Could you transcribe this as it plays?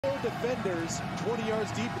Four defenders 20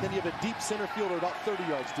 yards deep, and then you have a deep center fielder about 30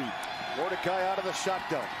 yards deep. Mordecai out of the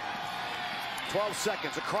shotgun. 12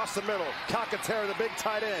 seconds across the middle. Calcaterra, the big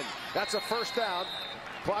tight end. That's a first down.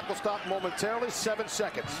 Clock will stop momentarily. 7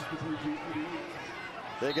 seconds.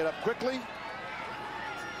 They get up quickly.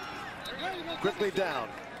 Quickly down.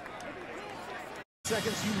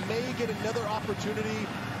 Seconds, you may get another opportunity.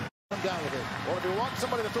 Come down with it. Well, if you want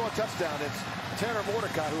somebody to throw a touchdown, it's Tanner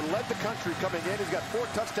Mordecai, who led the country coming in. He's got 4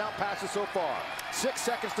 touchdown passes so far. 6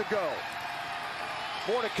 seconds to go.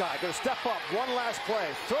 Mordecai going to step up. One last play.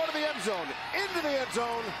 Throw to the end zone. Into the end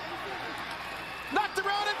zone. Knocked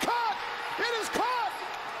around and caught. It is caught.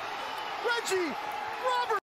 Reggie Roberts.